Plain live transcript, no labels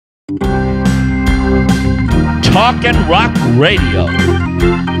Talk and Rock Radio,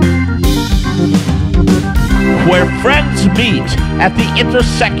 where friends meet at the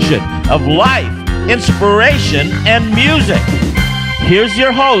intersection of life, inspiration, and music. Here's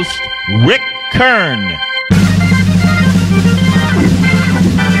your host, Rick Kern.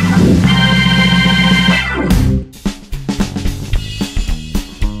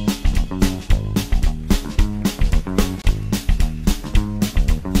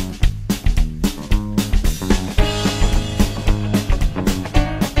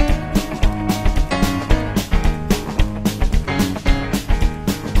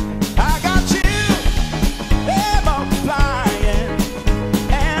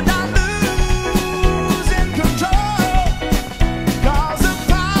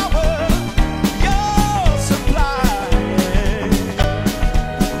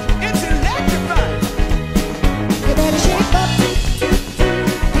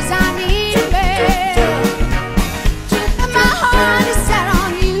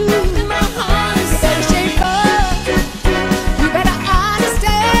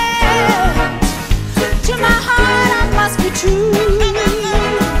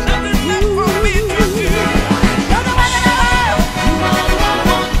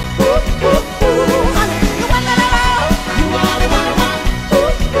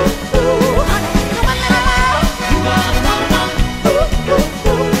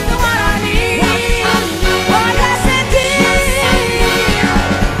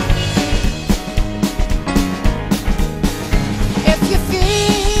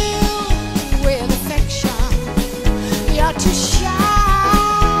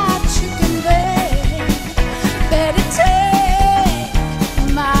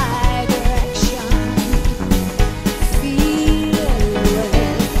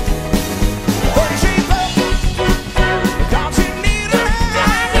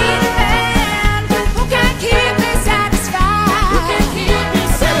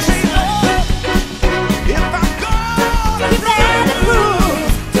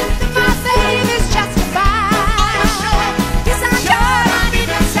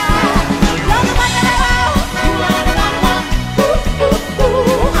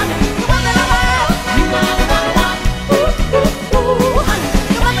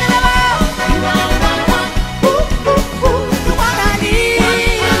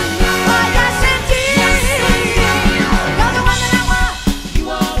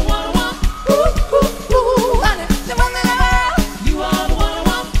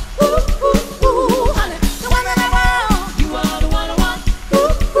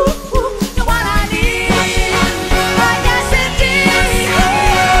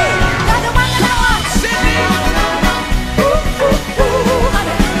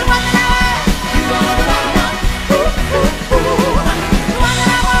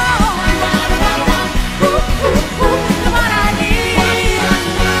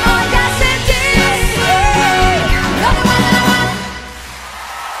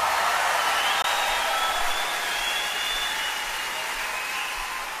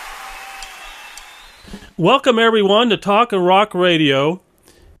 Welcome, everyone, to Talk and Rock Radio.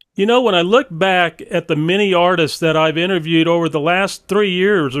 You know, when I look back at the many artists that I've interviewed over the last 3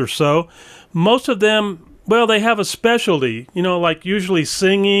 years or so, most of them, well, they have a specialty, you know, like usually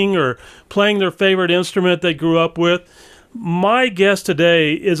singing or playing their favorite instrument they grew up with. My guest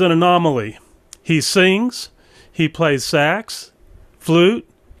today is an anomaly. He sings, he plays sax, flute,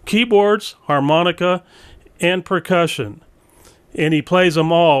 keyboards, harmonica, and percussion. And he plays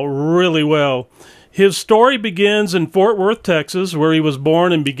them all really well. His story begins in Fort Worth, Texas, where he was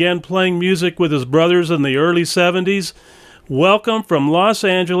born and began playing music with his brothers in the early 70s. Welcome from Los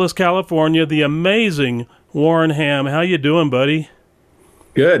Angeles, California, the amazing Warren Ham. How you doing, buddy?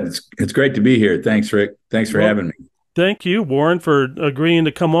 Good. It's great to be here. Thanks, Rick. Thanks for having me. Thank you, Warren, for agreeing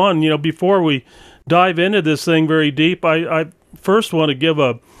to come on. You know, before we dive into this thing very deep, I first want to give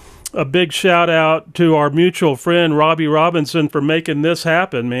a big shout out to our mutual friend, Robbie Robinson, for making this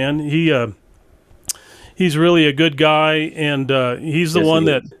happen, man. He's really a good guy, and he's the one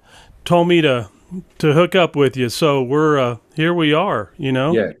that told me to hook up with you. So we're here we are, you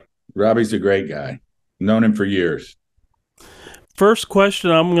know? Yeah, Robbie's a great guy. Known him for years. First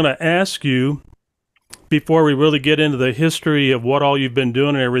question I'm going to ask you before we really get into the history of what all you've been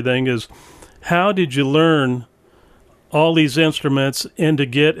doing and everything is, how did you learn all these instruments and to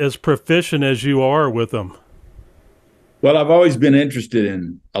get as proficient as you are with them? Well, I've always been interested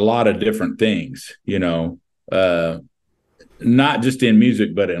in a lot of different things, you know, not just in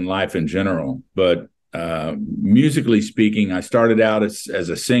music, but in life in general. But musically speaking, I started out as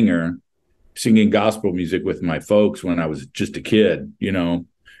a singer, singing gospel music with my folks when I was just a kid, you know,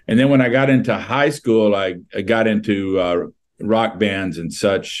 And then when I got into high school, I got into rock bands and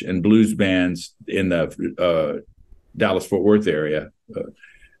such and blues bands in the Dallas-Fort Worth area.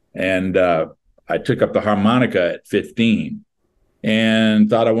 And I took up the harmonica at 15 and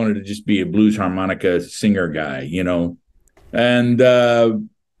thought I wanted to just be a blues harmonica singer guy, you know. And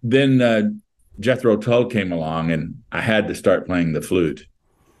then Jethro Tull came along and I had to start playing the flute.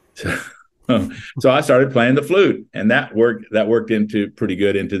 So I started playing the flute, and that worked into pretty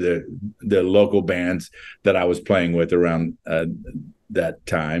good into the local bands that I was playing with around that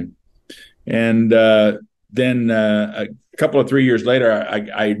time. And then a couple of 3 years later,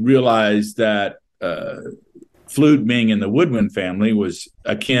 I realized that flute being in the woodwind family was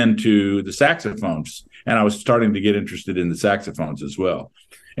akin to the saxophones, and I was starting to get interested in the saxophones as well.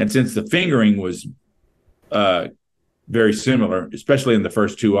 And since the fingering was very similar, especially in the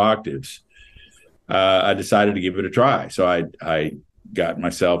first two octaves, I decided to give it a try. So I got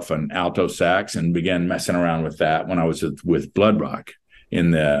myself an alto sax and began messing around with that when I was with Blood Rock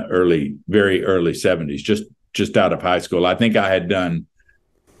in the very early 70s, just out of high school. I think I had done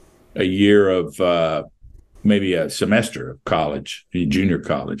a year of maybe a semester of college, junior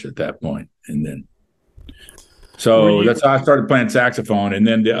college at that point. And then, so that's how I started playing saxophone. And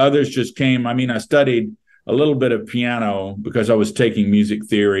then the others just came. I mean, I studied a little bit of piano because I was taking music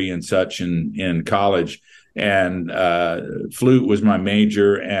theory and such in college, and flute was my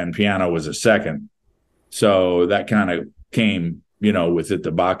major and piano was a second. So that kind of came, you know, with it,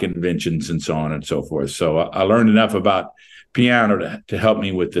 the Bach inventions and so on and so forth. So I learned enough about piano to help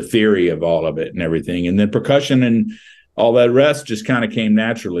me with the theory of all of it and everything. And then percussion and all that rest just kind of came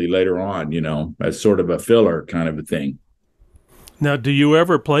naturally later on, you know, as sort of a filler kind of a thing. Now, do you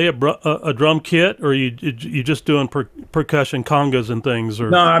ever play a drum kit, or you just doing percussion congas and things? Or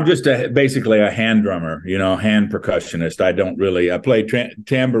no, I'm just basically a hand drummer, you know, hand percussionist. I play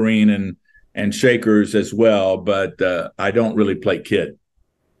tambourine and shakers as well, but I don't really play kit.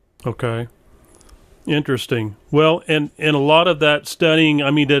 Okay, interesting. Well, and a lot of that studying,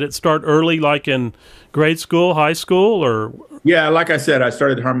 I mean, did it start early, like in grade school, high school, or? Yeah, like I said, I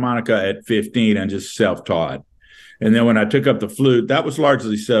started harmonica at 15 and just self-taught. And then when I took up the flute, that was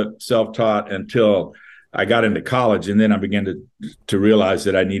largely self-taught until I got into college. And then I began to realize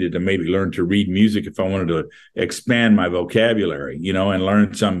that I needed to maybe learn to read music if I wanted to expand my vocabulary, you know, and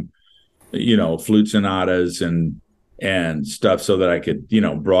learn some, you know, flute sonatas and stuff so that I could, you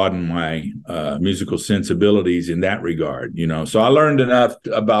know, broaden my musical sensibilities in that regard, you know. So I learned enough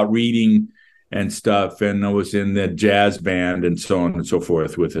about reading and stuff, and I was in the jazz band and so on and so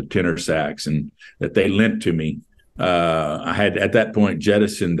forth with a tenor sax, and that they lent to me. I had at that point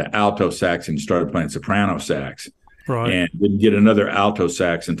jettisoned the alto sax and started playing soprano sax, right? And didn't get another alto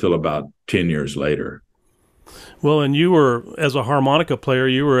sax until about 10 years later. Well, and you were, as a harmonica player,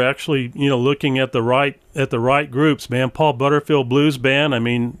 you were actually, you know, looking at the right groups, man. Paul Butterfield Blues Band. I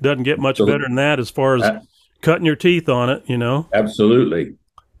mean, doesn't get much better than that as far as cutting your teeth on it, you know. Absolutely.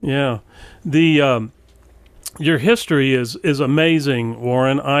 Yeah. Your history is amazing,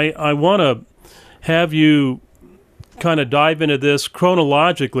 Warren. I want to have you kind of dive into this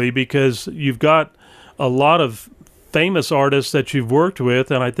chronologically, because you've got a lot of famous artists that you've worked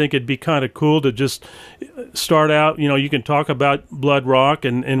with, and I think it'd be kind of cool to just start out, you know, you can talk about Blood Rock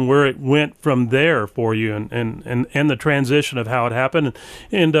and where it went from there for you, and the transition of how it happened.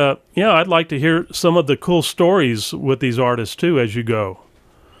 And yeah, I'd like to hear some of the cool stories with these artists too as you go.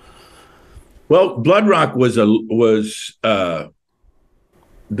 Well, Blood Rock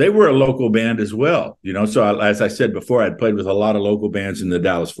they were a local band as well, you know. So as I said before, I'd played with a lot of local bands in the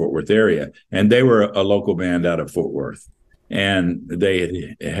Dallas-Fort Worth area, and they were a local band out of Fort Worth, and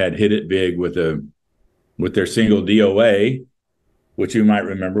they had hit it big with their single DOA, which you might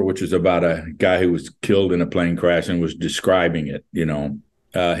remember, which was about a guy who was killed in a plane crash and was describing it, you know,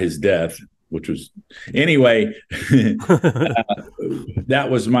 his death, which was anyway. That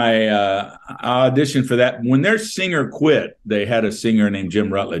was my audition for that. When their singer quit, they had a singer named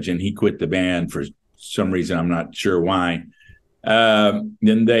Jim Rutledge, and he quit the band for some reason. I'm not sure why. Then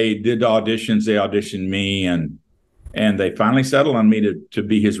they did auditions. They auditioned me, and they finally settled on me to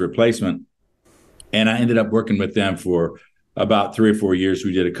be his replacement. And I ended up working with them for about 3 or 4 years.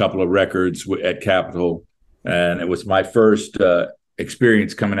 We did a couple of records at Capitol, and it was my first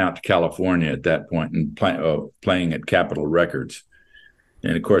experience coming out to California at that point and playing at Capitol Records.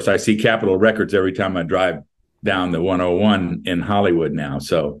 And of course, I see Capitol Records every time I drive down the 101 in Hollywood now.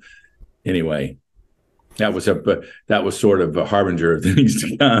 So anyway, that was sort of a harbinger of things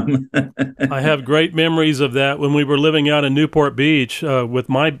to come. I have great memories of that when we were living out in Newport Beach with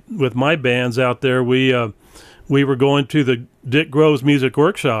my bands out there. We we were going to the Dick Groves music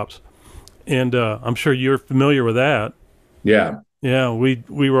workshops, and I'm sure you're familiar with that. Yeah. Yeah,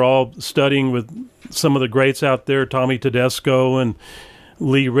 we were all studying with some of the greats out there, Tommy Tedesco and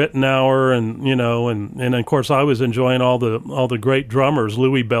Lee Ritenour, and and of course I was enjoying all the great drummers,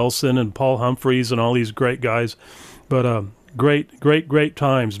 Louis Bellson and Paul Humphreys and all these great guys. But great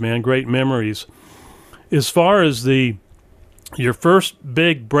times, man, great memories. As far as your first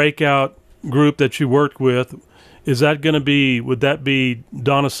big breakout group that you worked with, would that be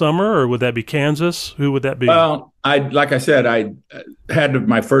Donna Summer, or would that be Kansas? Who would that be? Well, like I said, I had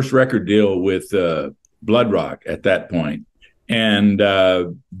my first record deal with Blood Rock at that point. And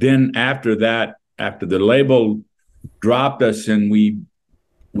then after that, after the label dropped us and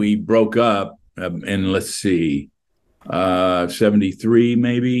we broke up in, let's see, 73,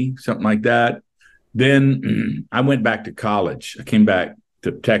 maybe something like that. Then I went back to college. I came back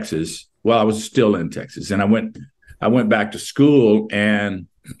to Texas. Well, I was still in Texas, and I went back to school, and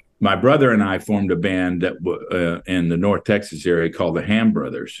my brother and I formed a band that in the North Texas area called the Ham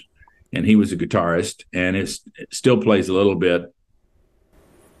Brothers, and he was a guitarist, and it still plays a little bit.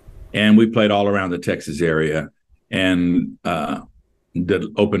 And we played all around the Texas area, and did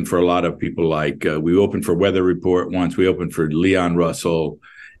open for a lot of people. Like we opened for Weather Report once. We opened for Leon Russell.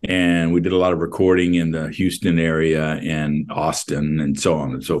 And we did a lot of recording in the Houston area and Austin and so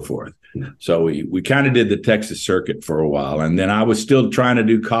on and so forth. So we kind of did the Texas circuit for a while. And then I was still trying to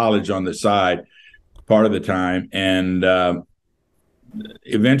do college on the side part of the time. And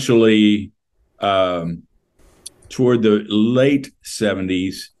eventually, toward the late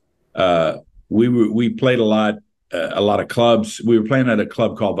 70s, we played a lot of clubs. We were playing at a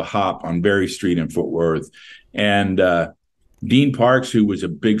club called The Hop on Berry Street in Fort Worth. And Dean Parks, who was a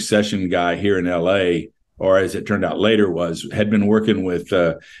big session guy here in L.A., or as it turned out later had been working with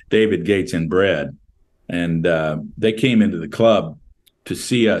David Gates and Bread. And they came into the club to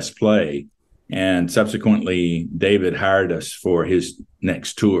see us play. And subsequently, David hired us for his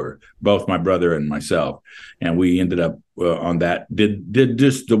next tour, both my brother and myself. And we ended up on that, did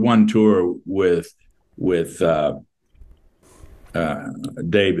just the one tour with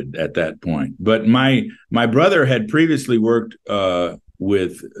David at that point. But my brother had previously worked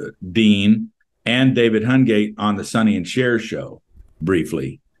with Dean and David Hungate on the Sonny and Cher show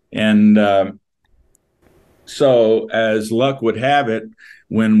briefly. And so as luck would have it,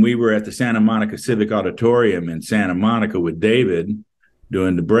 when we were at the Santa Monica Civic Auditorium in Santa Monica with David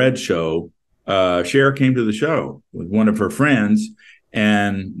doing the Bread show, Cher came to the show with one of her friends.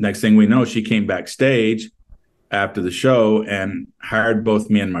 And next thing we know, she came backstage after the show and hired both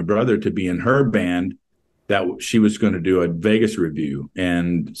me and my brother to be in her band that she was going to do a Vegas review.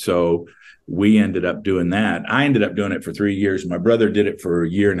 And so we ended up doing that. I ended up doing it for 3 years. My brother did it for a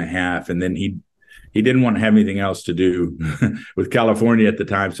year and a half. And then he didn't want to have anything else to do with California at the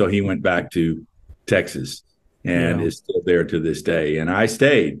time. So he went back to Texas and is still there to this day. And I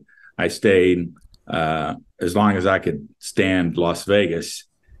stayed as long as I could stand Las Vegas.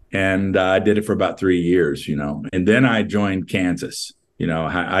 And I did it for about 3 years, and then I joined Kansas.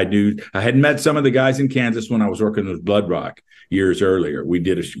 I had met some of the guys in Kansas when I was working with Blood Rock years earlier. We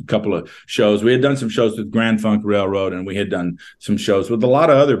did a couple of shows. We had done some shows with Grand Funk Railroad, and we had done some shows with a lot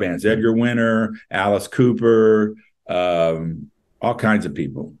of other bands, Edgar Winter, Alice Cooper, all kinds of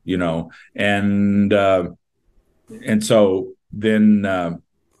people, and so then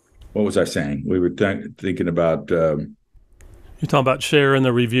what was I saying? We were thinking about You're talking about Cher in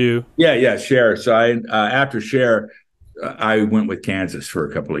the review. Yeah, Cher. So after Cher, I went with Kansas for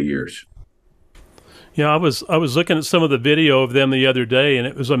a couple of years. Yeah, I was looking at some of the video of them the other day, and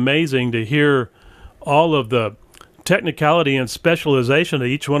it was amazing to hear all of the technicality and specialization that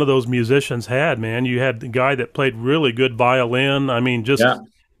each one of those musicians had, man. You had the guy that played really good violin. I mean, just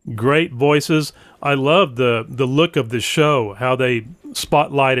great voices. I loved the look of the show, how they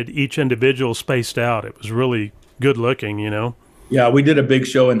spotlighted each individual spaced out. It was really good looking, Yeah, we did a big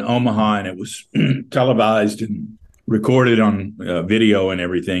show in Omaha, and it was televised and recorded on video and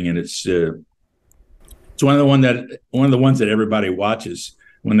everything. And it's one of the ones that everybody watches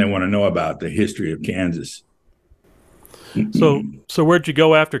when they want to know about the history of Kansas. So where'd you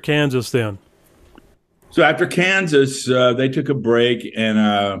go after Kansas then? So after Kansas, they took a break,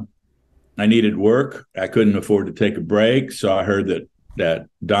 and I needed work. I couldn't afford to take a break, so I heard that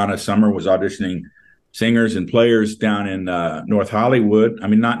Donna Summer was auditioning singers and players down in North Hollywood. I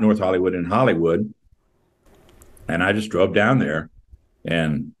mean, not North Hollywood, in Hollywood. And I just drove down there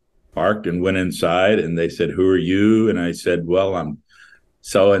and parked and went inside, and they said, "Who are you?" And I said, "Well, I'm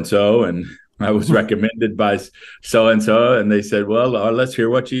so-and-so, and I was recommended by so-and-so." And they said, "Well, let's hear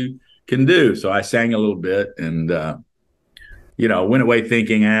what you can do. So I sang a little bit and, went away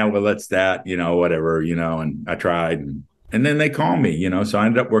thinking, well, that's that, whatever, and I tried. And then they called me, so I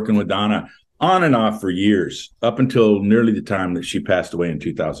ended up working with Donna on and off for years, up until nearly the time that she passed away in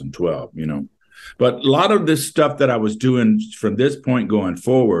 2012, But a lot of this stuff that I was doing from this point going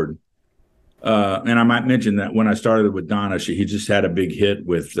forward, and I might mention that when I started with Donna, he just had a big hit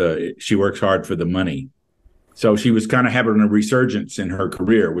with She Works Hard for the Money. So she was kind of having a resurgence in her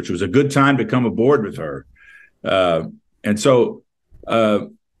career, which was a good time to come aboard with her.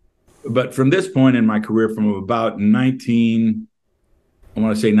 But from this point in my career, from about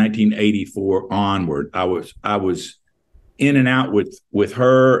 1984 onward, I was in and out with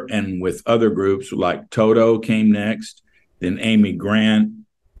her and with other groups, like Toto came next, then Amy Grant,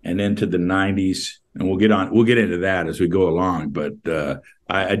 and into the 90s. And we'll get into that as we go along. But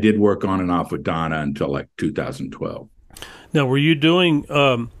I did work on and off with Donna until like 2012. Now, were you doing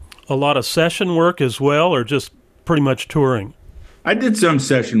a lot of session work as well, or just pretty much touring? I did some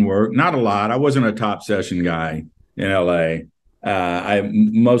session work, not a lot. I wasn't a top session guy in LA. I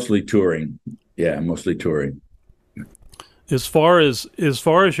mostly touring. Yeah, mostly touring. As far as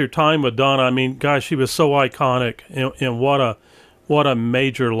your time with Donna, I mean, gosh, she was so iconic, and what a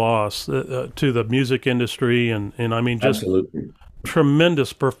major loss to the music industry, and I mean, just absolutely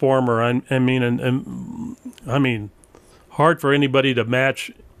tremendous performer. I mean, hard for anybody to match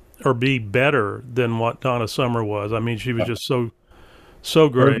or be better than what Donna Summer was. I mean, she was just so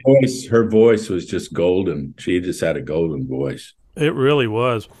great. Her voice was just golden. She just had a golden voice. It really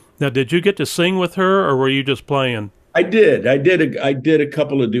was. Now, did you get to sing with her, or were you just playing? I did a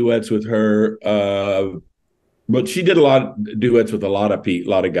couple of duets with her, but she did a lot of duets with a lot of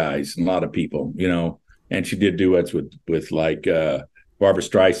guys and a lot of people, and she did duets with like Barbra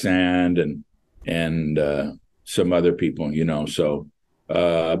Streisand and some other people, So,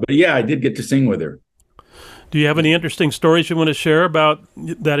 but yeah, I did get to sing with her. Do you have any interesting stories you want to share about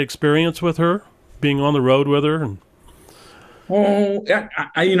that experience with her, being on the road with her? Oh,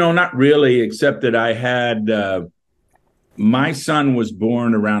 not really, except that I had my son was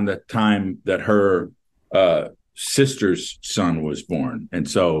born around the time that her sister's son was born. And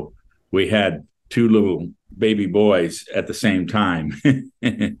so we had two little baby boys at the same time.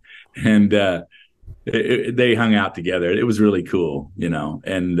 And they hung out together. It was really cool,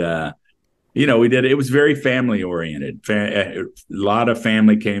 and we did. It was very family oriented. A lot of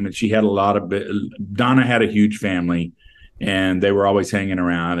family came, and she had Donna had a huge family, and they were always hanging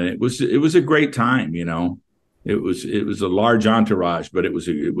around. And it was a great time. It was a large entourage, but it was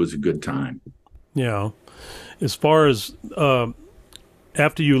a good time. Yeah. As far as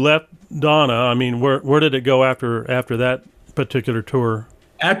after you left Donna, I mean, where did it go after that particular tour?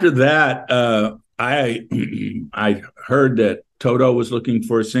 After that, I heard that Toto was looking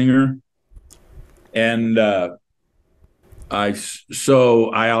for a singer. And I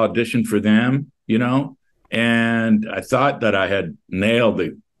auditioned for them, and I thought that I had nailed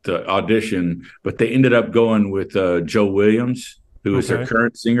the audition, but they ended up going with Joe Williams, who is their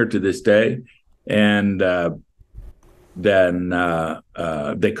current singer to this day. And then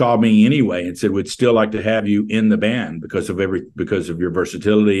they called me anyway and said, we'd still like to have you in the band because of your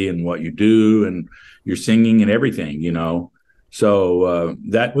versatility and what you do and your singing and everything, So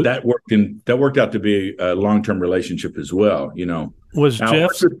that worked out to be a long-term relationship as well, Was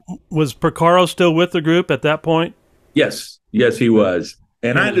Porcaro still with the group at that point? Yes, he was.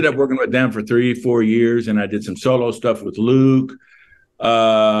 And I ended up working with them for 3-4 years, and I did some solo stuff with Luke.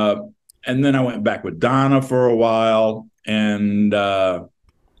 And then I went back with Donna for a while, and it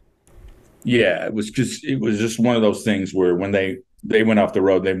was just one of those things where when they went off the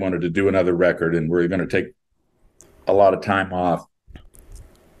road, they wanted to do another record, and we're going to take a lot of time off,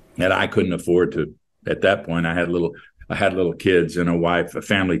 and I couldn't afford to. At that point, I had little kids and a wife, a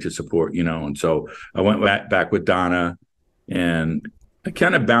family to support, and so I went back with Donna, and I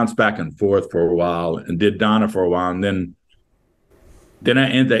kind of bounced back and forth for a while and did Donna for a while, and then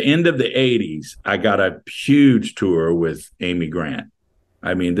at the end of the 80s, I got a huge tour with Amy Grant.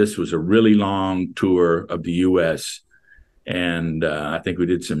 I mean, this was a really long tour of the U.S., and I think we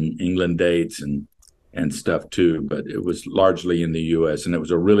did some England dates and stuff too, but it was largely in the U.S., and it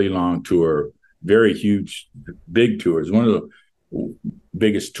was a really long tour, very huge, big tours. One of the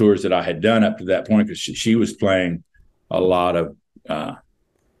biggest tours that I had done up to that point, because she was playing a lot of,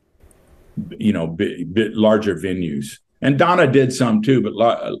 bit larger venues. And Donna did some too, but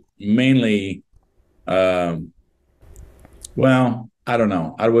mainly, I don't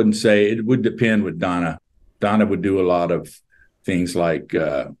know. I wouldn't say. It would depend with Donna. Donna would do a lot of things like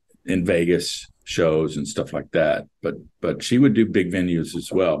in Vegas, shows and stuff like that. But she would do big venues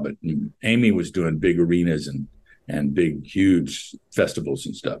as well. But Amy was doing big arenas and big, huge festivals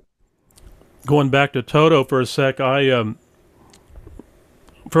and stuff. Going back to Toto for a sec,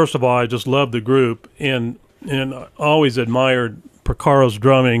 first of all, I just loved the group and always admired Porcaro's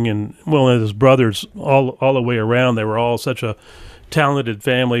drumming and his brothers all the way around. They were all such a talented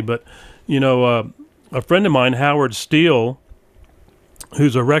family. But a friend of mine, Howard Steele,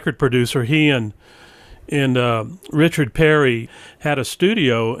 who's a record producer, he and Richard Perry had a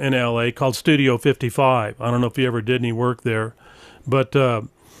studio in L.A. called Studio 55. I don't know if he ever did any work there, but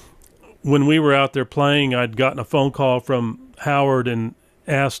when we were out there playing, I'd gotten a phone call from Howard and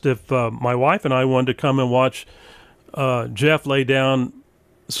asked if my wife and I wanted to come and watch Jeff lay down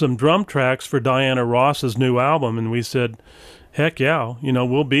some drum tracks for Diana Ross's new album, and we said, heck yeah,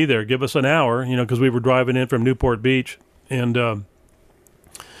 we'll be there. Give us an hour, because we were driving in from Newport Beach, and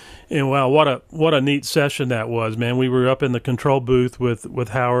wow, what a neat session that was, man. We were up in the control booth with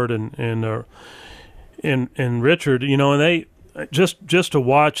Howard and Richard, and they just to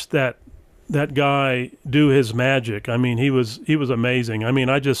watch that guy do his magic. I mean, he was amazing. I mean,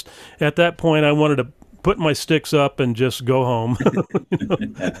 at that point I wanted to put my sticks up and just go home.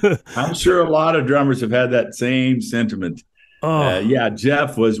 I'm sure a lot of drummers have had that same sentiment. Oh. Yeah,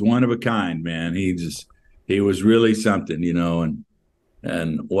 Jeff was one of a kind, man. He was really something,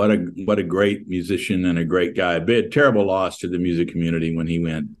 and what a great musician and a great guy. A bit terrible loss to the music community when he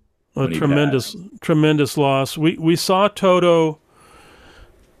went. A tremendous loss. We saw Toto.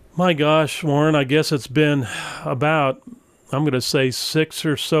 My gosh, Warren, I guess it's been about, I'm going to say 6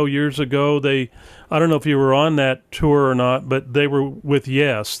 or so years ago. I don't know if you were on that tour or not, but they were with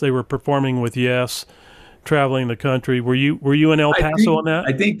Yes. They were performing with Yes, traveling the country. Were you in El Paso on that?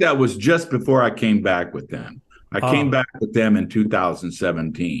 I think that was just before I came back with them. I came back with them in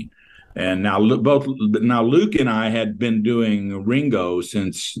 2017. And now Luke and I had been doing Ringo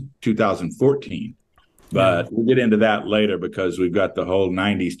since 2014. But we'll get into that later because we've got the whole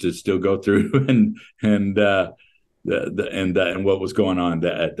 '90s to still go through and what was going on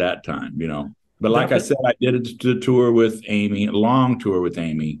at that time, But like I said, I did a tour with Amy, a long tour with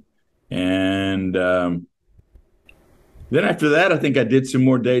Amy, and then after that, I think I did some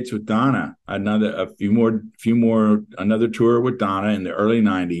more dates with Donna. Another tour with Donna in the early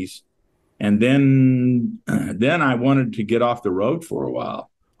 '90s, and then I wanted to get off the road for a while.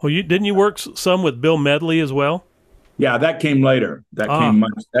 Well, didn't you work some with Bill Medley as well? Yeah, that came later.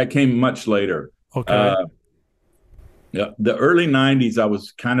 That came much later. Okay. Yeah, the early '90s, I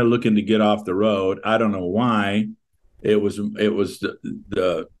was kind of looking to get off the road. I don't know why. It was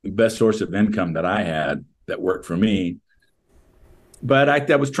the best source of income that I had that worked for me. But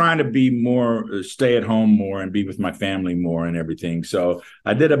I was trying to be more, stay at home more and be with my family more and everything. So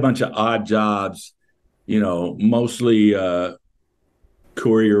I did a bunch of odd jobs, mostly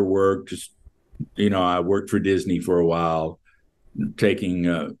courier work. Just, I worked for Disney for a while,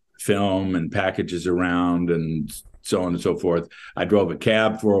 taking film and packages around and so on and so forth. I drove a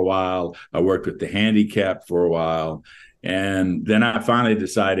cab for a while. I worked with the handicap for a while. And then I finally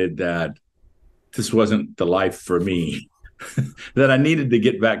decided that this wasn't the life for me, that I needed to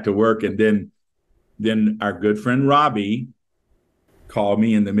get back to work. And then our good friend Robbie called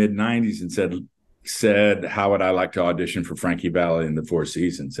me in the mid-'90s and said, how would I like to audition for Frankie Valli in the Four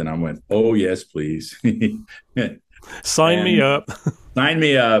Seasons? And I went, oh, yes, please. Sign me up. Sign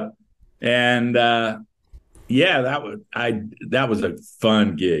me up. And yeah, that was a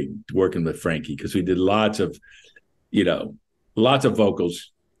fun gig working with Frankie, because we did lots of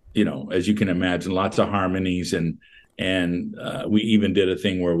vocals, as you can imagine, lots of harmonies. And we even did a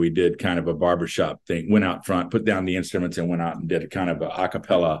thing where we did kind of a barbershop thing, went out front, put down the instruments and went out and did a kind of a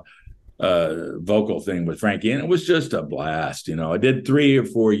cappella vocal thing with Frankie. And it was just a blast. I did 3 or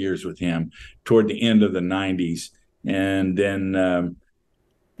 4 years with him toward the end of the '90s. And then,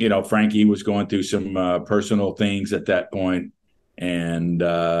 Frankie was going through some personal things at that point, and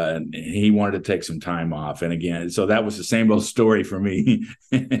he wanted to take some time off. And again, so that was the same old story for me.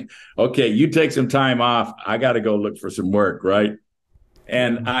 Okay, you take some time off. I got to go look for some work, right?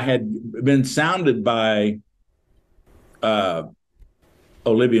 And I had been sounded by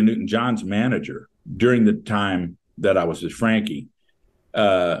Olivia Newton-John's manager during the time that I was with Frankie.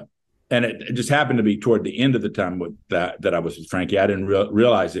 And it just happened to be toward the end of the time that I was with Frankie. I didn't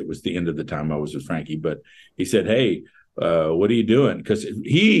realize it was the end of the time I was with Frankie, but he said, hey, what are you doing? Because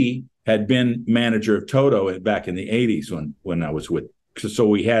he had been manager of Toto back in the 80s when I was with, so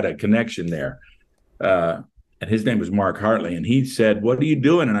we had a connection there. And his name was Mark Hartley. And he said, what are you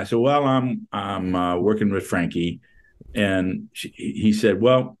doing? And I said, well, I'm working with Frankie. And he said,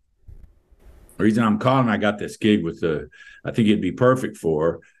 well, The reason I'm calling, I got this gig with I think it'd be perfect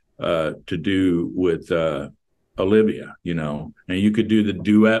for to do with Olivia, you know, and you could do the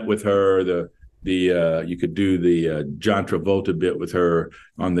duet with her, you could do the John Travolta bit with her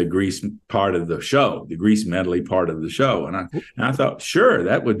on the Grease part of the show, the Grease medley part of the show. And I thought, sure,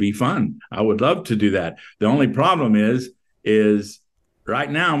 that would be fun. I would love to do that. The only problem is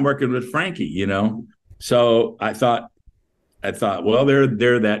right now I'm working with Frankie, you know, so I thought, well,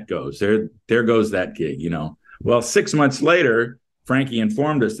 there that goes. There goes that gig, you know. Well, 6 months later, Frankie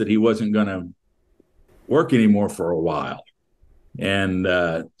informed us that he wasn't going to work anymore for a while. And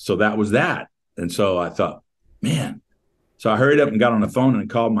so that was that. And so I thought, man. So I hurried up and got on the phone and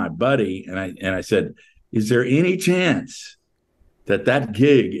called my buddy. And I said, is there any chance that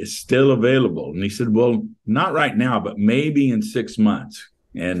gig is still available? And he said, well, not right now, but maybe in 6 months.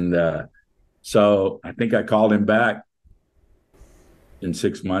 And so I think I called him back in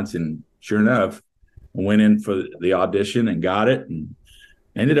 6 months, and sure enough, I went in for the audition and got it, and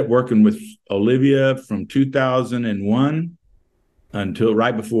ended up working with Olivia from 2001 until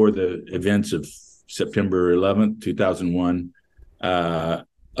right before the events of September 11th, 2001,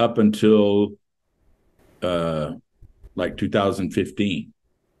 up until like 2015.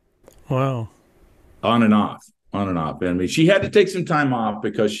 Wow. On and off. I mean, she had to take some time off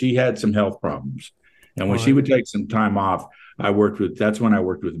because she had some health problems. And when she would take some time off, that's when I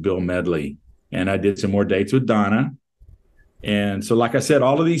worked with Bill Medley, and I did some more dates with Donna. And so, like I said,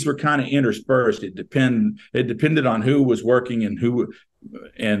 all of these were kind of interspersed. It depended on who was working and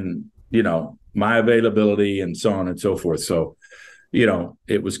you know, my availability and so on and so forth. So, you know,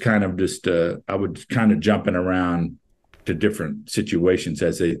 it was kind of just, I was kind of jumping around to different situations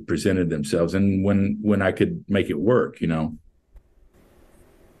as they presented themselves, and when I could make it work, you know.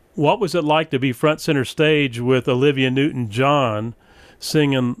 What was it like to be front center stage with Olivia Newton-John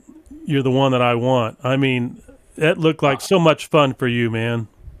singing "You're the One That I Want"? I mean, that looked like so much fun for you, man.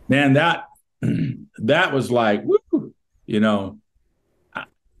 Man, that was like, woo, you know,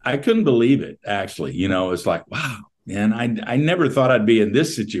 I couldn't believe it, actually. You know, it's like, wow, man, I never thought I'd be in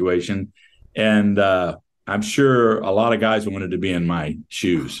this situation. And I'm sure a lot of guys wanted to be in my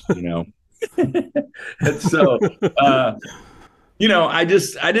shoes, you know. And so, you know, I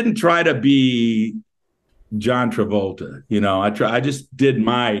didn't try to be John Travolta, you know. I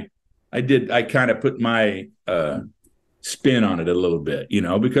kind of put my spin on it a little bit, you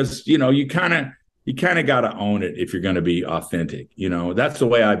know, because, you know, you kind of got to own it if you're going to be authentic, you know. That's the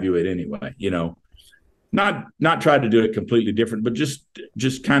way I view it anyway, you know. Not try to do it completely different, but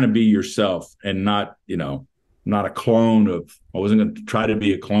just kind of be yourself, and not, you know, not a clone of. I wasn't going to try to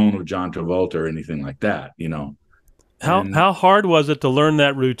be a clone of John Travolta or anything like that, you know. How hard was it to learn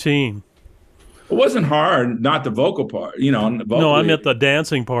that routine? It wasn't hard, not the vocal part, you know. No, I meant the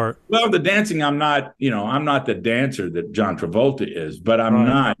dancing part. Well, the dancing, I'm not the dancer that John Travolta is, but I'm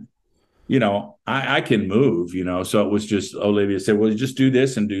not, you know, I can move, you know. So it was just, Olivia said, well, just do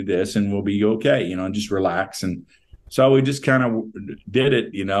this and we'll be okay, you know, and just relax. And so we just kind of did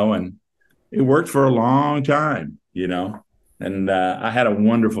it, you know, and it worked for a long time, you know. And I had a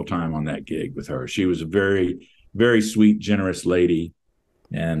wonderful time on that gig with her. She was a very, very sweet, generous lady.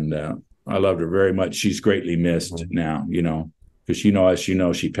 And I loved her very much. She's greatly missed now, you know, because, you know, as you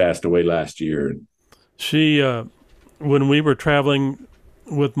know, she passed away last year. She, when we were traveling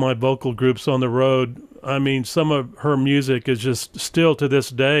with my vocal groups on the road, I mean, some of her music is just still to this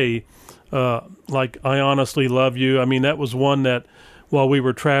day, like I Honestly Love You. I mean, that was one that while we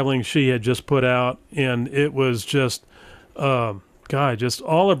were traveling, she had just put out, and it was just, just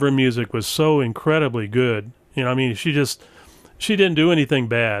all of her music was so incredibly good. You know, I mean, she didn't do anything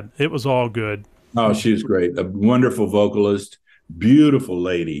bad. It was all good. Oh, she was great. A wonderful vocalist, beautiful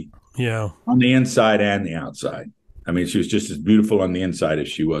lady. Yeah. On the inside and the outside. I mean, she was just as beautiful on the inside as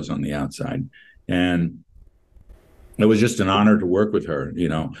she was on the outside. And it was just an honor to work with her, you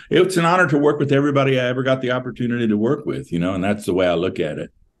know. It's an honor to work with everybody I ever got the opportunity to work with, you know, and that's the way I look at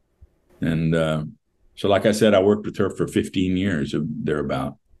it. And so, like I said, I worked with her for 15 years,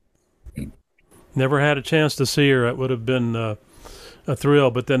 thereabout. Never had a chance to see her. It would have been a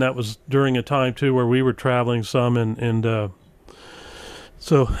thrill, but then that was during a time, too, where we were traveling some, and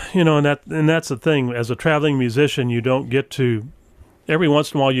so, you know, and that's the thing. As a traveling musician, you don't get to, every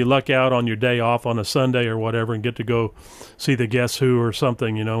once in a while you luck out on your day off on a Sunday or whatever and get to go see the Guess Who or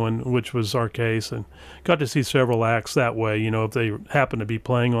something, you know, and which was our case, and got to see several acts that way, you know, if they happen to be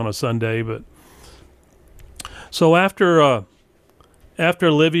playing on a Sunday. But so after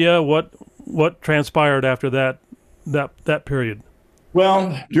Olivia, what transpired after that period?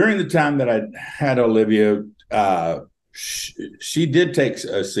 Well, during the time that I had Olivia, she did take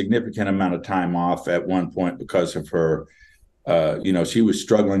a significant amount of time off at one point because of her, she was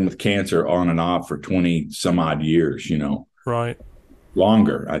struggling with cancer on and off for 20 some odd years, Right.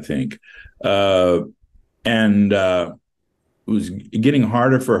 Longer, I think. And it was getting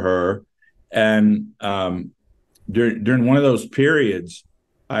harder for her. And during one of those periods,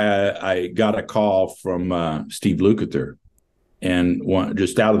 I got a call from Steve Lukather, and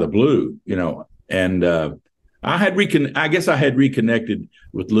just out of the blue, and I guess I had reconnected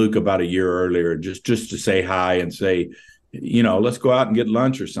with Luke about a year earlier, just to say hi and say, let's go out and get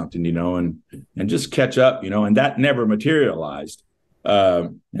lunch or something, and just catch up, and that never materialized.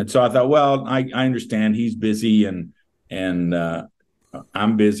 And so I thought, well, I understand he's busy and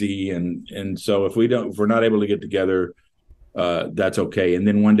I'm busy. And so if we're not able to get together, that's okay. And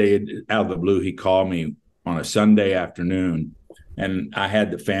then one day out of the blue, he called me on a Sunday afternoon, and I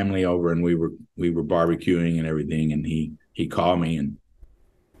had the family over, and we were barbecuing and everything. And he called me and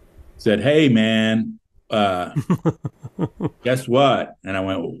said, "Hey, man, guess what?" And I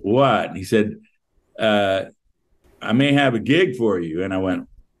went, "What?" And he said, "I may have a gig for you." And I went,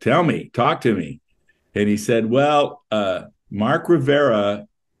 "Tell me, talk to me." And he said, "Well, Mark Rivera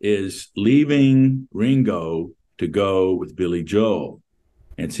is leaving Ringo to go with Billy Joel.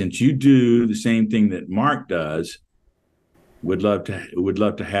 And since you do the same thing that Mark does, would love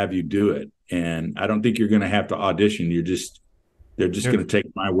to have you do it. And I don't think you're going to have to audition. They're just going to take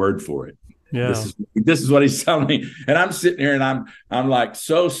my word for it." Yeah. This is what he's telling me. And I'm sitting here and I'm like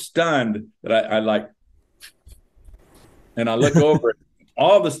so stunned that I like, and I look over,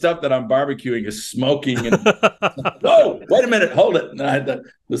 all the stuff that I'm barbecuing is smoking. And whoa, wait a minute, hold it. And I had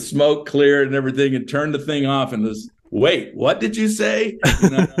the smoke cleared and everything, and turned the thing off, and wait, what did you say?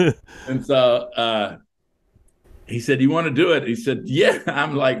 And so he said, "You want to do it?" He said, "Yeah."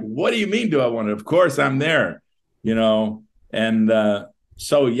 I'm like, "What do you mean, do I want to?" Of course, I'm there, And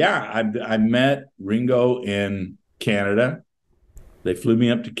so, yeah, I met Ringo in Canada. They flew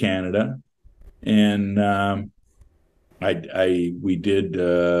me up to Canada, and we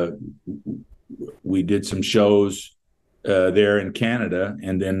did some shows there in Canada,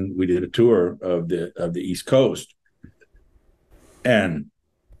 and then we did a tour of the East Coast, and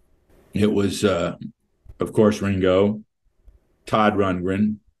it was of course Ringo, Todd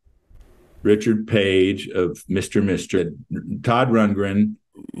Rundgren, Richard Page of Mr. Mister, Todd Rundgren,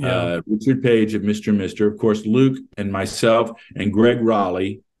 Richard Page of Mr. Mister, of course Luke and myself, and Greg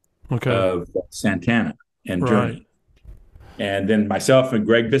Raleigh of Santana and Journey. And then myself and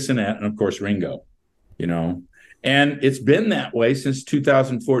Greg Bissonette, and of course Ringo, And it's been that way since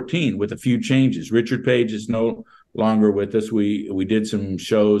 2014, with a few changes. Richard Page is no longer with us. We did some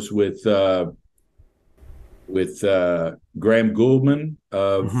shows with Graham Gouldman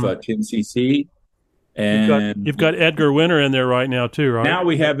of 10cc, and you've got Edgar Winter in there right now too, right? Now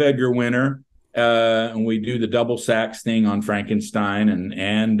we have Edgar Winter, and we do the double sax thing on Frankenstein,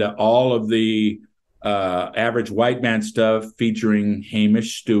 and all of the average white man stuff featuring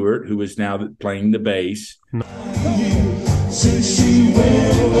Hamish Stewart, who is now playing the bass. Since she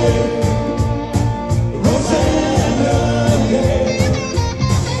went away, Rosanna,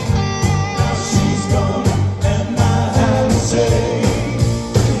 now she's gone, and I have to say,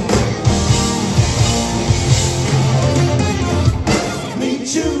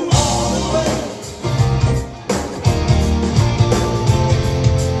 meet you on the way.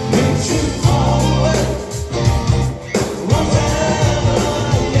 Meet you on the way. Rosanna,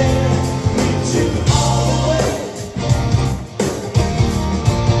 yeah, meet you on the way.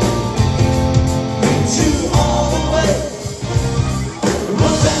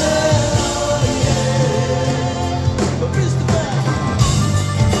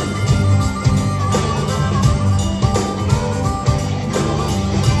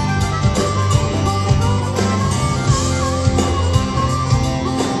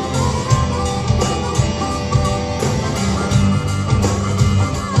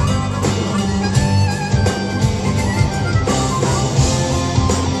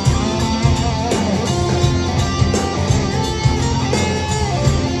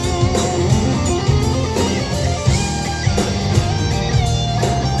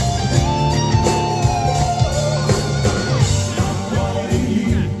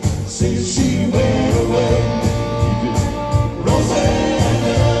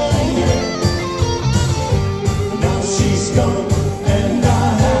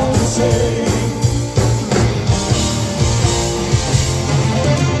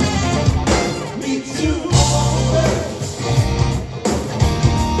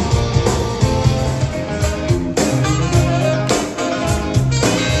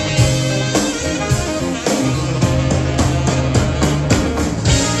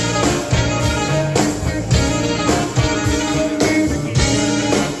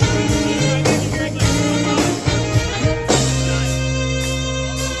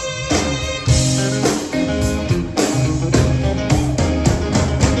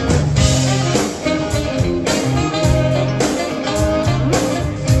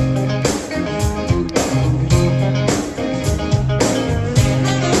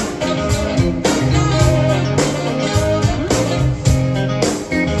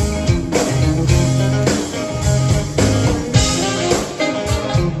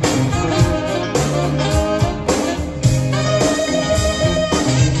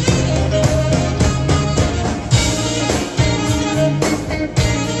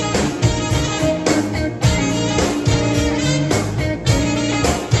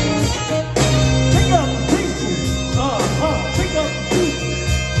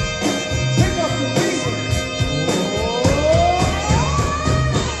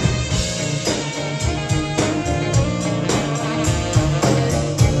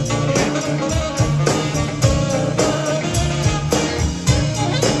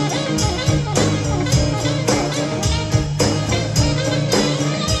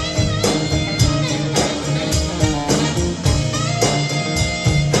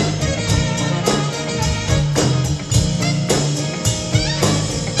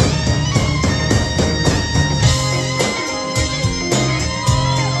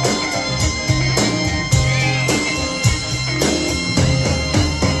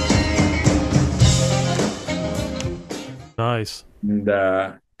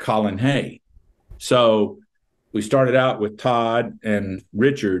 and Colin Hay. So we started out with Todd and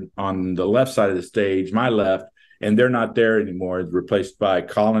Richard on the left side of the stage, my left, and they're not there anymore. It's replaced by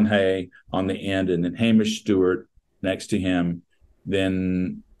Colin Hay on the end, and then Hamish Stewart next to him,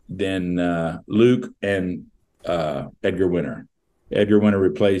 then Luke and Edgar Winter. Edgar Winter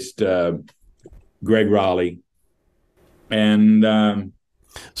replaced Greg Raleigh. And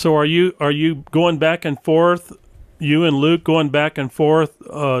so are you going back and forth, you and Luke going back and forth,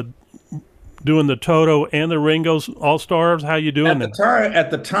 doing the Toto and the Ringo's All-Stars? How you doing at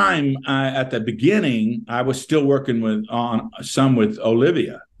the beginning, I was still working on some with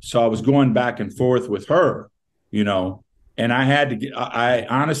Olivia. So I was going back and forth with her, and I had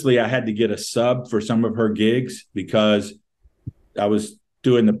to get a sub for some of her gigs because I was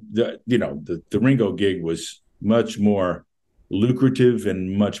doing the Ringo gig was much more lucrative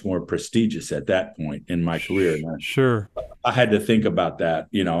and much more prestigious at that point in my career. Sure. I had to think about that,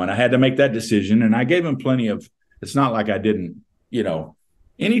 and I had to make that decision, and I gave him plenty of, it's not like I didn't,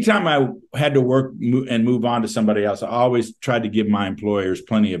 anytime I had to work and move on to somebody else, I always tried to give my employers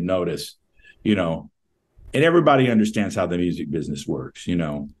plenty of notice, and everybody understands how the music business works,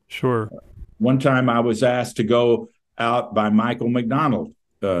 Sure. One time I was asked to go out by Michael McDonald,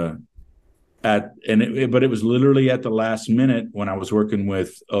 but it was literally at the last minute when I was working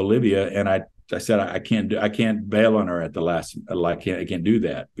with Olivia, and I said I can't bail on her at the last. I can't do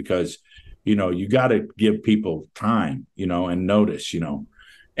that because you got to give people time, and notice,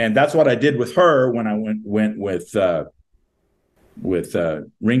 and that's what I did with her when I went with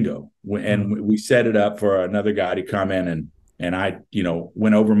Ringo, and we set it up for another guy to come in, and I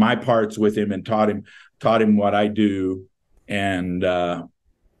went over my parts with him and taught him what I do, and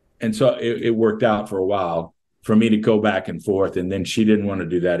so it worked out for a while for me to go back and forth. And then she didn't want to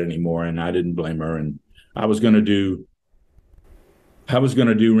do that anymore, and I didn't blame her. And I was going to do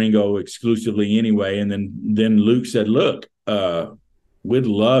Ringo exclusively anyway. And then Luke said, "Look, we'd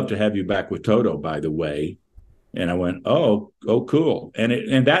love to have you back with Toto, by the way." And I went, "Oh, cool."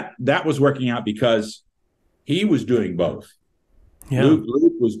 And that was working out because he was doing both. Yeah.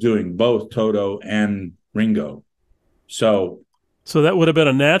 Luke was doing both Toto and Ringo. So that would have been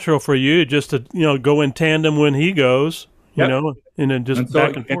a natural for you just to, go in tandem when he goes, yep. And then just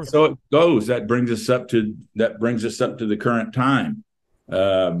back and forth. And so it goes. That brings us up to the current time.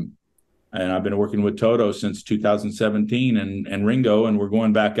 And I've been working with Toto since 2017 and Ringo, and we're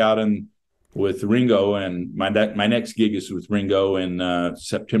going back out with Ringo, and my next gig is with Ringo in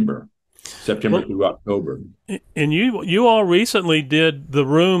September through October. And you all recently did the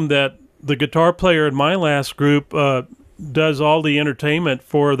room that the guitar player in my last group does all the entertainment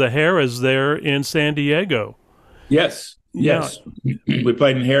for the Harrah's there in San Diego. Yes. We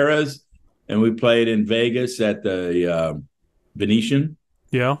played in Harrah's, and we played in Vegas at the Venetian.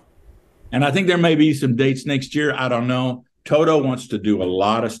 Yeah. And I think there may be some dates next year. I don't know. Toto wants to do a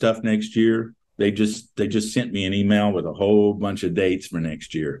lot of stuff next year. They just sent me an email with a whole bunch of dates for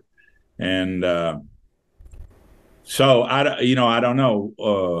next year. And so I don't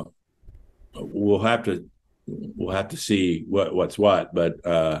know. We'll have to see what's what, but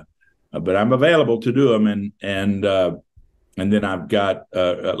I'm available to do them, and then I've got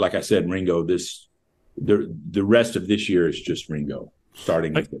like I said, Ringo. The rest of this year is just Ringo.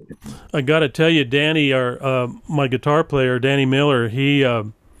 Starting. I got to tell you, Danny, my guitar player, Danny Miller,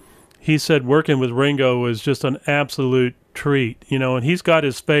 he said working with Ringo was just an absolute treat, and he's got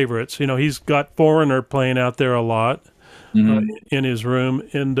his favorites. He's got Foreigner playing out there a lot in his room,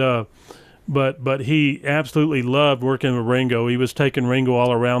 and but he absolutely loved working with Ringo. He was taking Ringo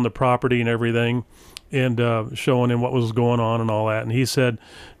all around the property and everything, and showing him what was going on and all that. And he said,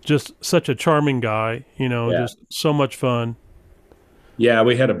 just such a charming guy, just so much fun. Yeah,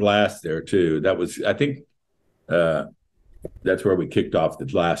 we had a blast there too. That was, I think, that's where we kicked off the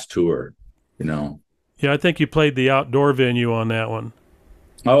last tour. Yeah, I think you played the outdoor venue on that one.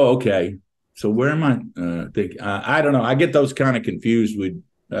 Oh, okay. So where am I? I don't know. I get those kind of confused.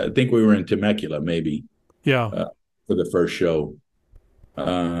 I think we were in Temecula, maybe. Yeah. For the first show.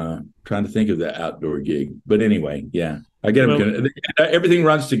 Trying to think of the outdoor gig, but anyway, yeah, I get them. Everything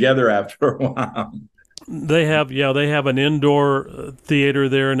runs together after a while. They have an indoor theater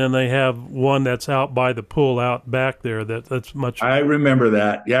there, and then they have one that's out by the pool out back there. That's much. I remember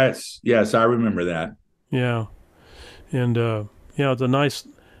that. Yes, I remember that. Yeah, and it's a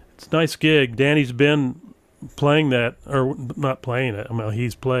nice gig. Danny's been playing that, or not playing it. I mean,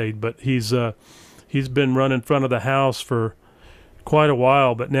 he's played, but he's been running front of the house for quite a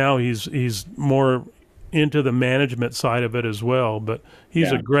while. But now he's more into the management side of it as well. But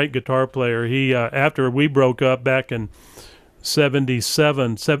he's a great guitar player. He after we broke up back in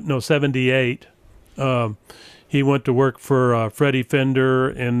 78. He went to work for Freddie Fender,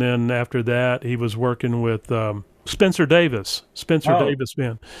 and then after that, he was working with Spencer Davis. Davis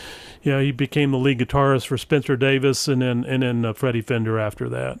band. Yeah, he became the lead guitarist for Spencer Davis, and then Freddie Fender after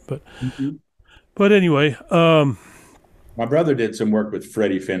that. But anyway, my brother did some work with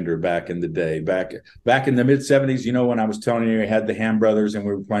Freddie Fender back in the day, back in the mid-'70s. You know, when I was telling you, he had the Ham Brothers, and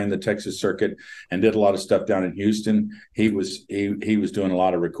we were playing the Texas circuit, and did a lot of stuff down in Houston. He was doing a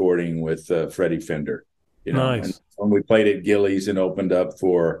lot of recording with Freddie Fender. You know, nice. And when we played at Gilley's and opened up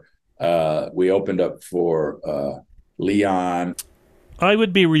for Leon. I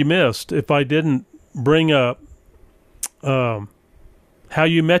would be remiss if I didn't bring up how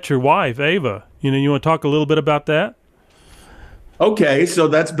you met your wife, Ava. You know, you want to talk a little bit about that? Okay, so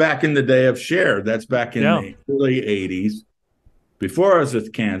that's back in the day of Cher. That's back in the early 80s. Before I was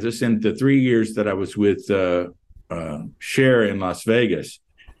with Kansas, and the 3 years that I was with Cher in Las Vegas.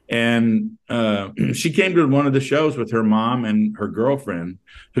 And she came to one of the shows with her mom and her girlfriend,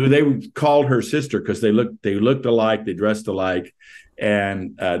 who they called her sister because they looked alike, they dressed alike,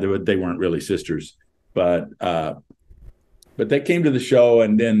 and they weren't really sisters. But they came to the show,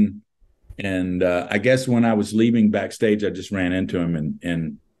 and I guess when I was leaving backstage, I just ran into him,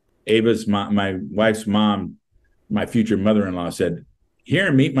 and Ava's my wife's mom, my future mother-in-law, said,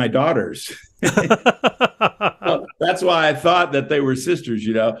 "Here, meet my daughters." Well, that's why I thought that they were sisters.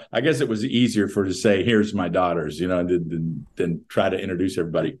 You know, I guess it was easier to say, "Here's my daughters," you know, than try to introduce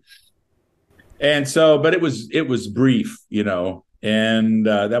everybody. And so, but it was brief, you know, and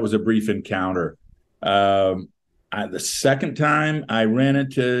that was a brief encounter. The second time I ran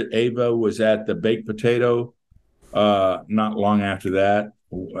into Ava was at the Baked Potato. Not long after that,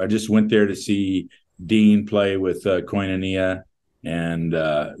 I just went there to see Dean play with Koinonia. And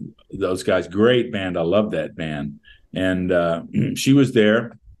those guys, great band. I love that band. And she was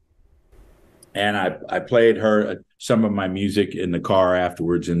there, and I played her some of my music in the car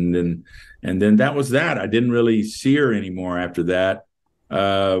afterwards, and then that was that. I didn't really see her anymore after that.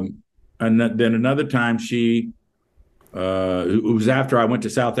 And then another time, it was after I went to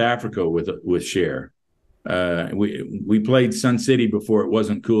South Africa with Cher. We played Sun City before it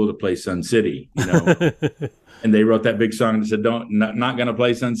wasn't cool to play Sun City, you know. And they wrote that big song that said, not going to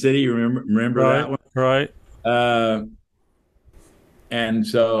play Sun City. You remember that one? Right. And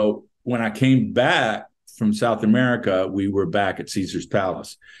so when I came back from South America, we were back at Caesar's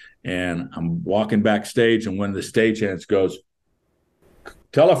Palace. And I'm walking backstage, and one of the stagehands goes,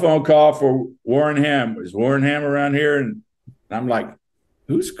 "Telephone call for Warren Ham. Is Warren Ham around here?" And I'm like,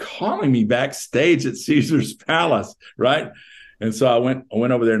 who's calling me backstage at Caesar's Palace, right? And so I went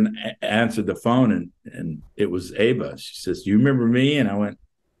over there and answered the phone, and it was Ava. She says, "Do you remember me?" And I went,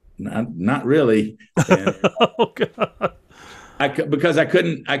 "Not really." And oh God! Because I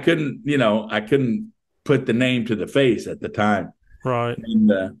couldn't, you know, I couldn't put the name to the face at the time. Right.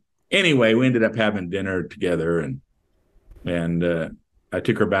 And anyway, we ended up having dinner together, and I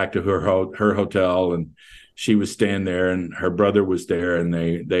took her back to her hotel, and she was staying there, and her brother was there, and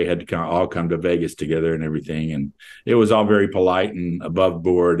they had to all come to Vegas together and everything. And it was all very polite and above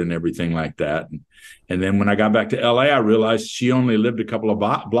board and everything like that. And then when I got back to LA, I realized she only lived a couple of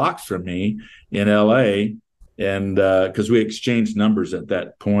blocks from me in LA. And because we exchanged numbers at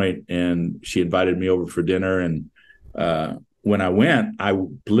that point, and she invited me over for dinner. And when I went, I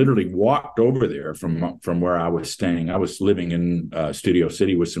literally walked over there from where I was staying. I was living in Studio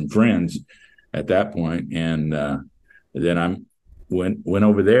City with some friends at that point, and then I went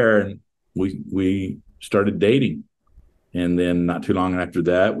over there, and we started dating, and then not too long after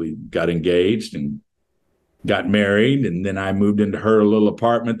that, we got engaged and got married, and then I moved into her little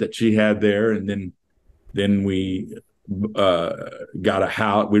apartment that she had there, and then we got a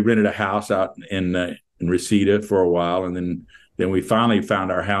house. We rented a house out in Reseda for a while, and then we finally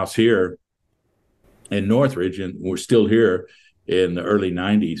found our house here in Northridge, and we're still here in the early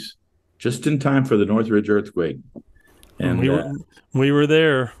 90s. Just in time for the Northridge earthquake. And we were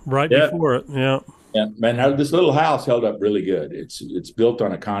there right before it. Yeah. Yeah, man, this little house held up really good. It's built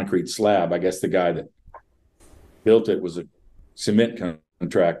on a concrete slab. I guess the guy that built it was a cement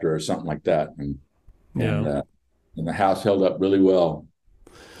contractor or something like that. And the house held up really well.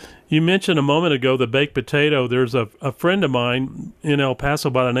 You mentioned a moment ago the baked potato. There's a friend of mine in El Paso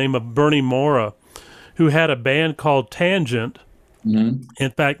by the name of Bernie Mora, who had a band called Tangent. Mm-hmm.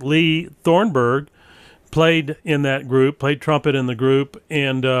 In fact, Lee Thornburg played in that group, played trumpet in the group,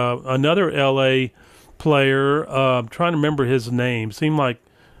 and another L.A. player, I'm trying to remember his name, seemed like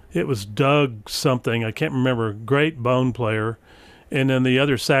it was Doug something, I can't remember, great bone player, and then the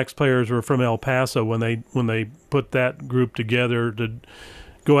other sax players were from El Paso when they put that group together to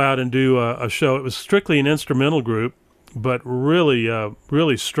go out and do a show. It was strictly an instrumental group, but really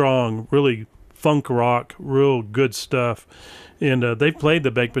really strong, really funk rock, real good stuff. And they've played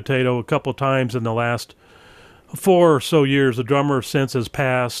the Baked Potato a couple times in the last 4 or so years. The drummer since has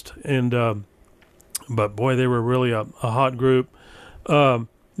passed, and but boy, they were really a hot group.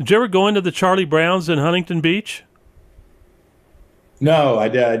 Did you ever go into the Charlie Brown's in Huntington Beach? No, I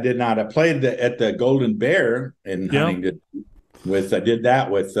did not. I played at the Golden Bear in Huntington. I did that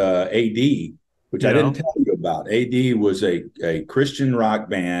with AD, which I didn't tell you about. AD was a Christian rock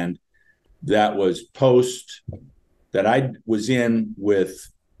band that was that I was in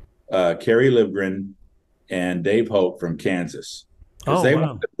with Kerry Livgren and Dave Hope from Kansas. Because they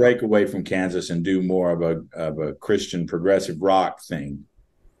wanted to break away from Kansas and do more of a Christian progressive rock thing.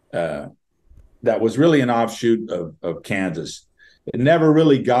 That was really an offshoot of Kansas. It never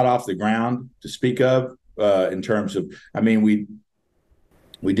really got off the ground to speak of in terms of, I mean, we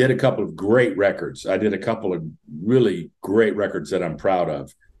did a couple of great records. I did a couple of really great records that I'm proud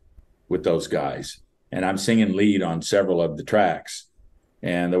of with those guys. And I'm singing lead on several of the tracks.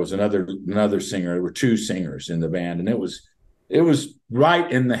 And there was another singer. There were 2 singers in the band, and it was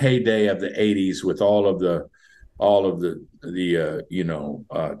right in the heyday of the 80s with all of the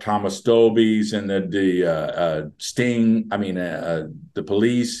Thomas Dolby's and the Sting. I mean, the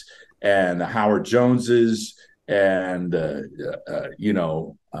Police and the Howard Joneses and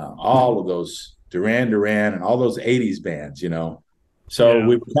all of those Duran Duran and all those 80s bands, So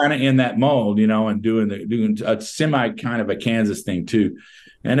we were kind of in that mold, and doing a semi kind of a Kansas thing too.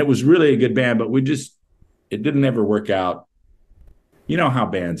 And it was really a good band, but it didn't ever work out. You know how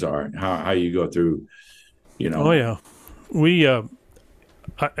bands are, how you go through, Oh yeah. You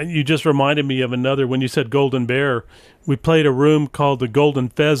just reminded me of another, when you said Golden Bear, we played a room called the Golden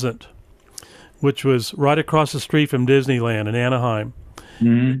Pheasant, which was right across the street from Disneyland in Anaheim.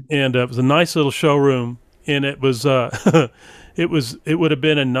 Mm-hmm. And it was a nice little showroom, and it was it would have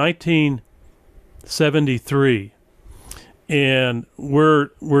been in 1973, and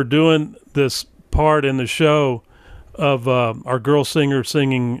we're doing this part in the show of our girl singer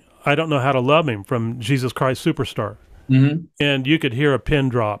singing "I Don't Know How to Love Him" from Jesus Christ Superstar. Mm-hmm. And you could hear a pin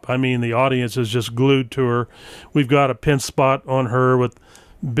drop. I mean, the audience is just glued to her. We've got a pin spot on her with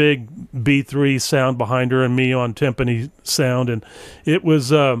big B3 sound behind her and me on timpani sound, and it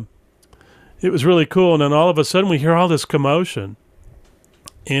was really cool. And then all of a sudden we hear all this commotion,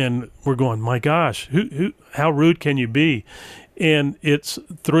 and we're going, my gosh, how rude can you be? And it's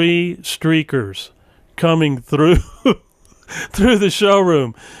 3 streakers coming through through the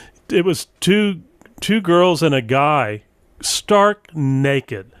showroom. It was two girls and a guy, stark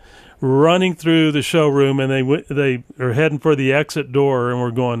naked, running through the showroom, and they are heading for the exit door, and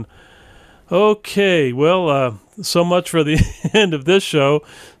we're going, okay, well, so much for the end of this show.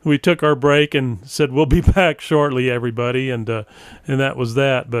 We took our break and said we'll be back shortly, everybody, and that was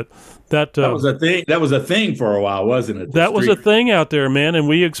that. But that was a thing. That was a thing for a while, wasn't it? That was a thing out there, man, and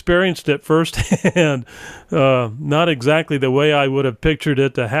we experienced it firsthand. Not exactly the way I would have pictured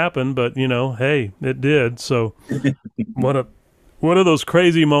it to happen, but hey, it did. So one of those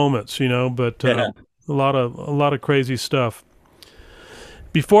crazy moments, But a lot of crazy stuff.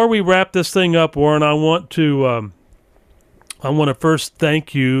 Before we wrap this thing up, Warren, I want to first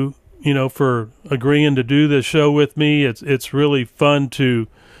thank you, for agreeing to do this show with me. It's really fun to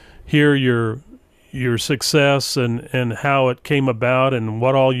hear your success and how it came about and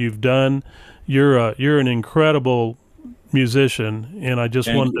what all you've done. You're an incredible musician, and I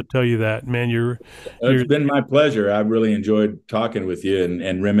just wanted to tell you that, man. It's been my pleasure. I've really enjoyed talking with you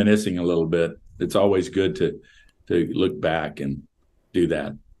and reminiscing a little bit. It's always good to look back and do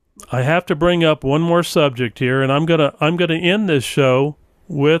that. I have to bring up one more subject here, and I'm gonna end this show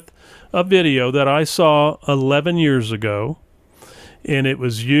with a video that I saw 11 years ago, and it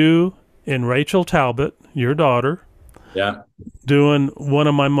was you and Rachel Talbot, your daughter, doing one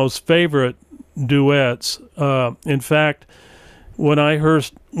of my most favorite duets. In fact, when I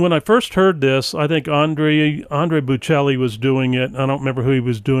first heard this, I think Andre Bocelli was doing it. I don't remember who he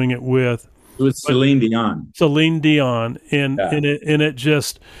was doing it with. It was Celine Dion. And it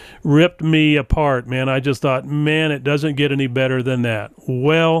just ripped me apart, man. I just thought, man, it doesn't get any better than that.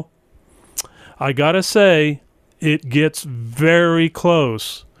 Well, I gotta say, it gets very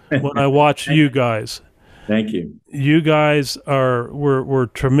close when I watch you guys. Thank you. You guys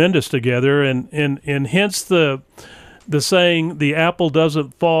were tremendous together, and hence the the saying, the apple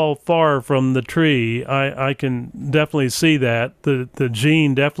doesn't fall far from the tree. I can definitely see that. The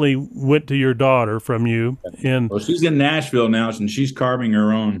gene definitely went to your daughter from you. And well, she's in Nashville now, and she's carving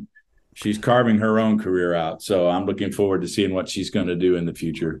her own career out. So I'm looking forward to seeing what she's going to do in the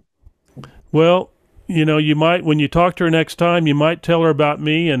future. Well, you know, you might, when you talk to her next time, you might tell her about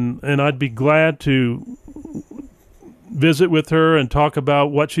me, and I'd be glad to visit with her and talk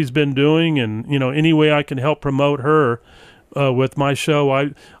about what she's been doing, and, you know, any way I can help promote her with my show.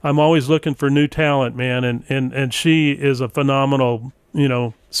 I'm always looking for new talent, man, and she is a phenomenal, you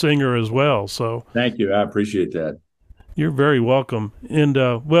know, singer as well. So thank you. I appreciate that. You're very welcome. And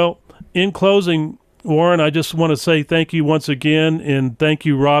well, in closing, Warren, I just want to say thank you once again, and thank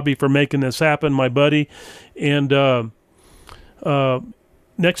you, Robbie, for making this happen, my buddy. And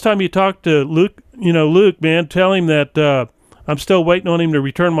next time you talk to Luke, Luke, man, tell him that I'm still waiting on him to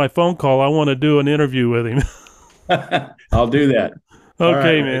return my phone call. I want to do an interview with him. I'll do that.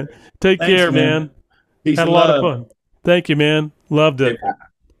 Okay, right, man. Take care, man. Peace Had a lot of fun. Thank you, man. Loved it. Yeah.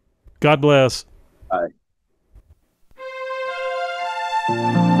 God bless. Bye.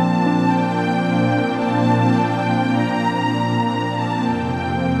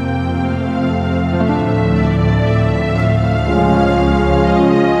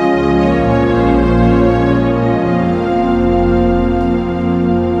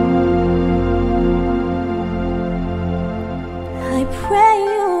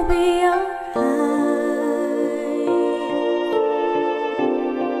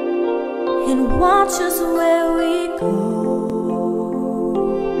 Watch us where we go,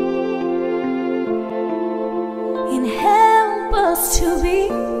 and help us to be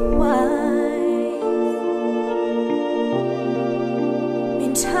wise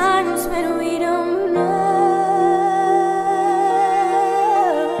in times when we don't know.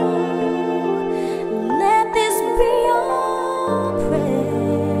 Let this be our prayer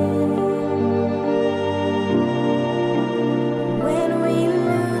when we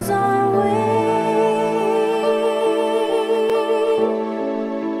lose our way.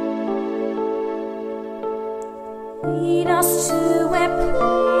 Lead us to a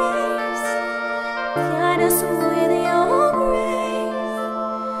place, guide us with your grace,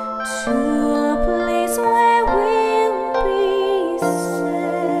 to a place where we'll be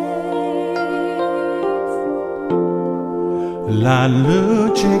safe. La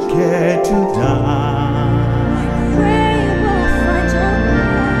luce che tu dai, Pray we'll find your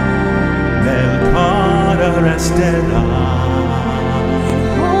light, nel cuore resterà.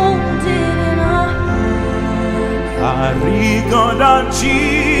 A ricordarci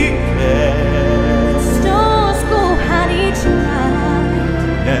che stars go out each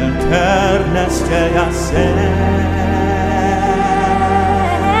night, nell'eterna stella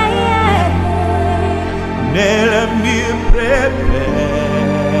nelle mie pepe.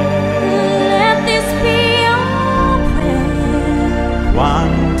 Let this be your prayer.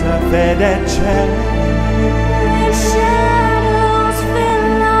 Quanta fede c'è, When shadows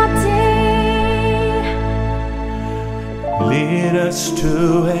fill our day, lead us to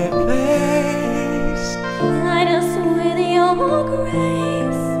a place, guide us with your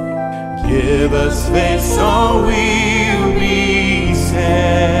grace, give us faith so we'll be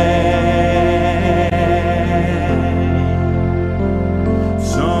saved.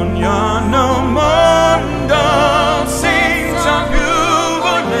 Sognando un mondo senza più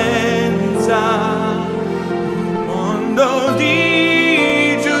violenza, un mondo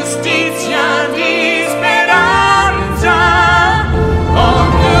di giustizia, di speranza.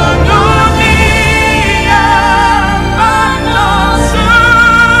 Ognuno dia mano sul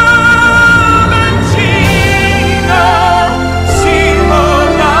vicino,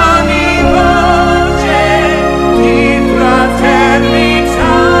 simbola di voce di fraternità.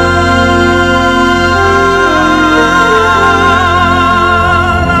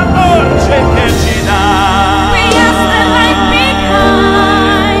 La voce che ci dà we ask the light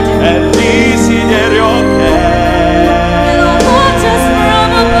behind, è il desiderio che it'll watch us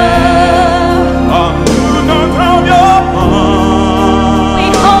from above. ognuno trovi un We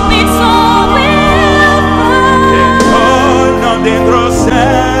hope it's all we'll find, torno dentro sé.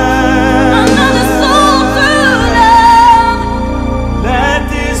 another soul to love. Let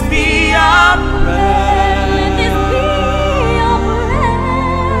this be our Let this prayer, be your prayer,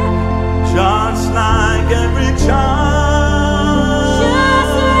 just like every child.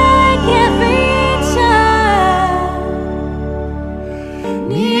 just like every child.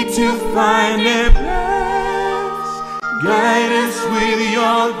 Need to find a place, guide us with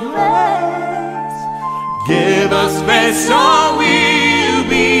your grace, give us faith so we'll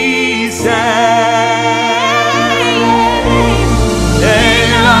be saved.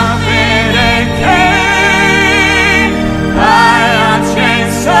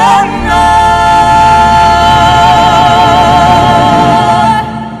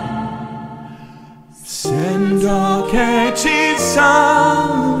 Send a catchy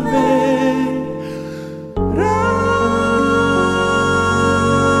song